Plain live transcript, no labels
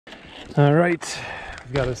All right,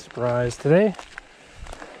 we've got a surprise today.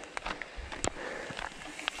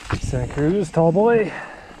 Santa Cruz Tallboy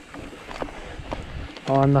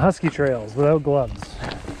on the Husky trails without gloves,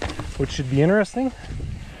 which should be interesting.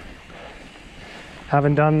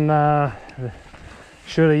 Haven't done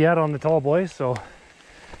Shoulda yet on the Tallboy, so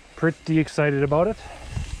pretty excited about it.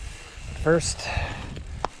 First,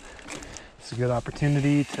 it's a good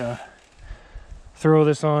opportunity to throw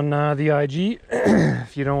this on the IG.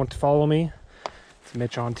 If you don't follow me, it's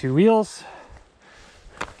Mitch on Two Wheels.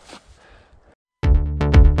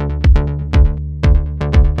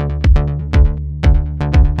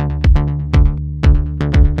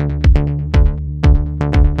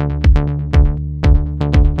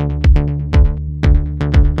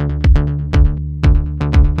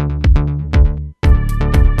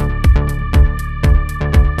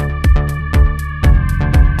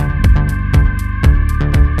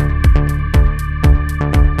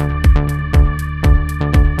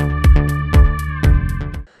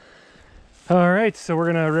 Alright, so we're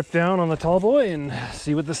gonna rip down on the Tallboy and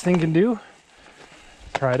see what this thing can do.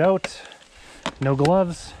 Try it out. No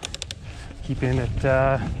gloves. Keeping it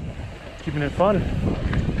fun.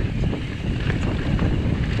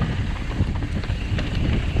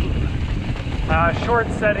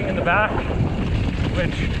 Short setting in the back,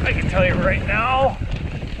 which I can tell you right now,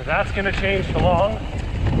 that's gonna change to long.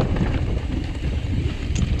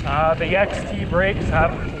 The XT brakes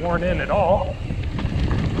haven't worn in at all,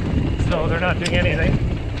 so they're not doing anything,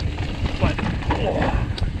 but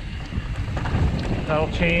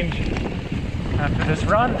that'll change after this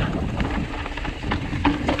run.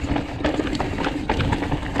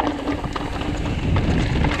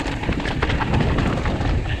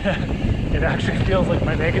 It actually feels like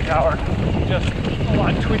my Mega Tower, just a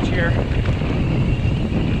lot twitchier.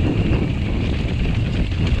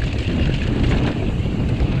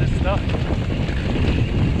 This stuff.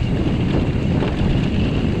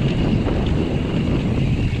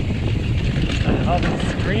 Oh,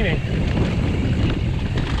 the screening.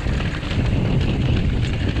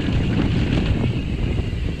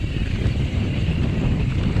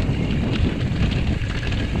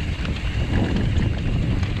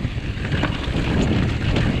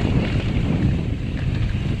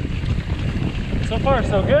 So far,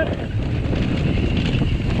 so good.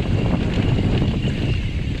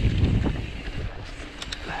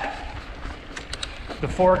 The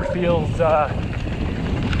fork feels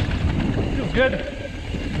good.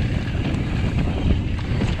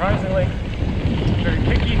 Surprisingly, very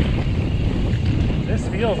picky. This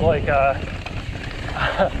feels like a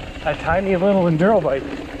tiny little enduro bike.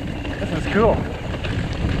 This is cool.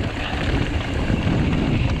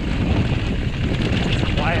 It's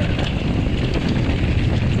quiet.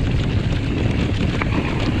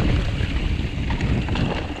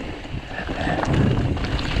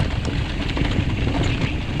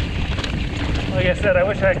 Like I said, I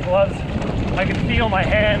wish I had gloves. I could feel my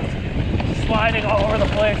hands sliding all over the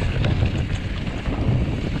place.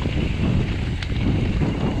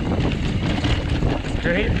 It's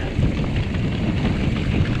great.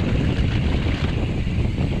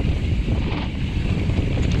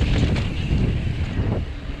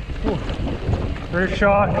 Ooh. Rear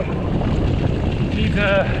shock needs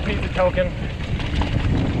a token.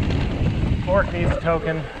 Fork needs a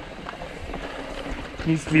token.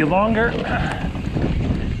 Needs to be longer.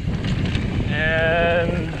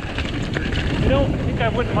 And you know, I think I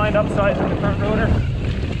wouldn't mind upsizing the front rotor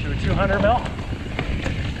to a 200 mil.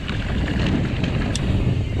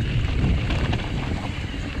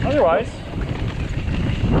 Otherwise,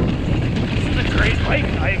 this is a great bike.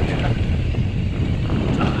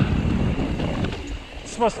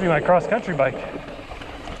 It's supposed to be my cross-country bike.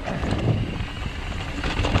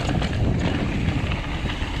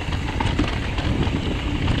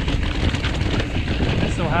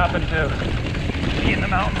 This so happened to be in the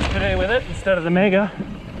mountains today with it instead of the Mega,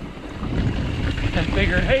 and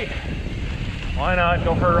figured, hey, why not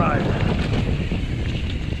go for a ride?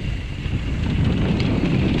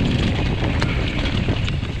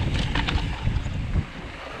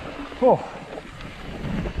 Oh,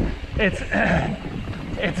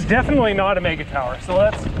 it's definitely not a Mega Tower, so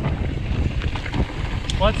let's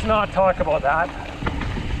not talk about that.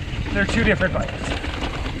 They're two different bikes.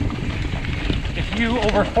 If you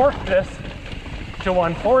overfork this to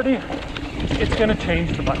 140, it's going to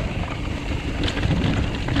change the bike.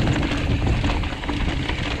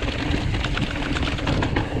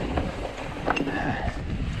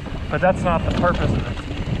 But that's not the purpose of it.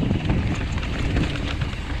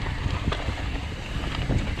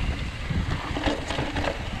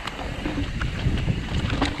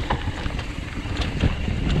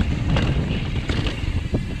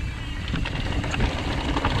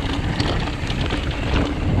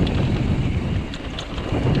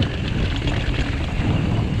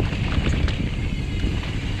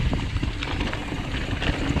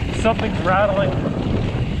 Something's rattling.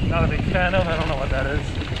 Not a big fan of. I don't know what that is.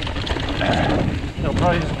 It'll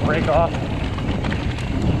probably just break off.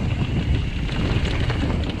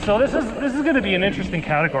 So this is going to be an interesting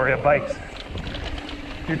category of bikes.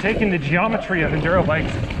 You're taking the geometry of enduro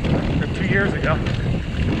bikes from 2 years ago,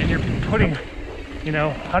 and you're putting, you know,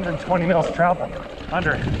 120 mils travel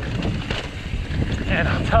under it. And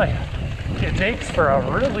I'll tell you, it makes for a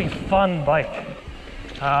really fun bike.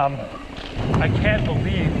 I can't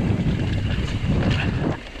believe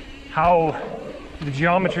how the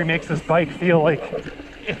geometry makes this bike feel like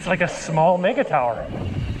it's like a small mega tower.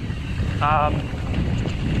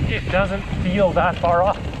 It doesn't feel that far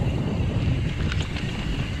off,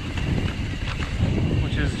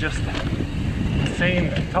 which is just insane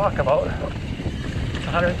to talk about. It's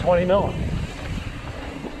 120 mil.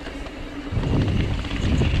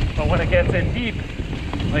 But when it gets in deep,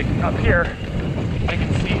 like up here, I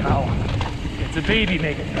can see how it's a baby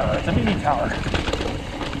mega tower, it's a mini tower.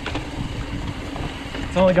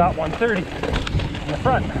 It's only got 130 in the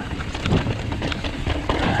front.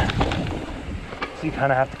 So you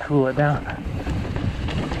kind of have to cool it down.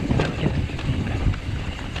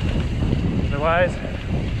 Otherwise,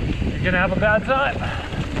 you're gonna have a bad time.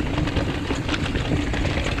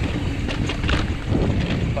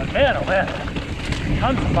 But man, oh man,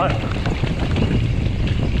 tons of fun.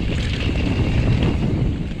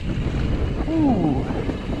 Ooh.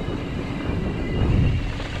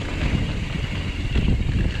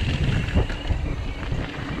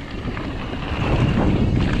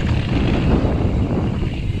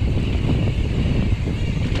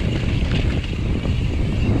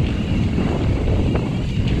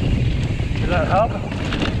 Is that hub?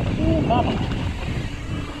 Ooh, mama.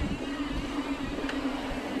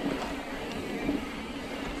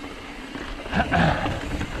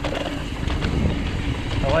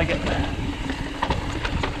 I like it.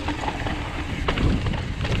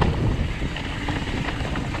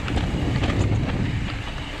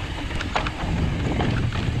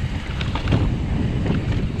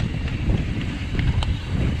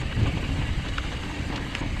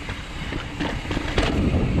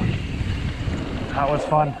 That was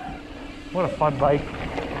fun. What a fun bike.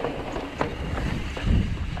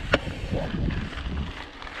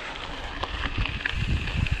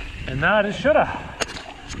 And that is Shoulda.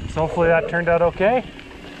 So hopefully that turned out okay.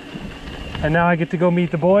 And now I get to go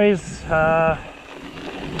meet the boys.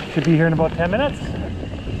 Should be here in about 10 minutes.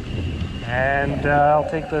 And I'll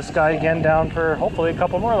take this guy again down for hopefully a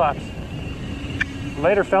couple more laps.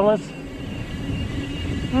 Later, fellas.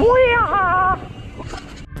 Weehaw!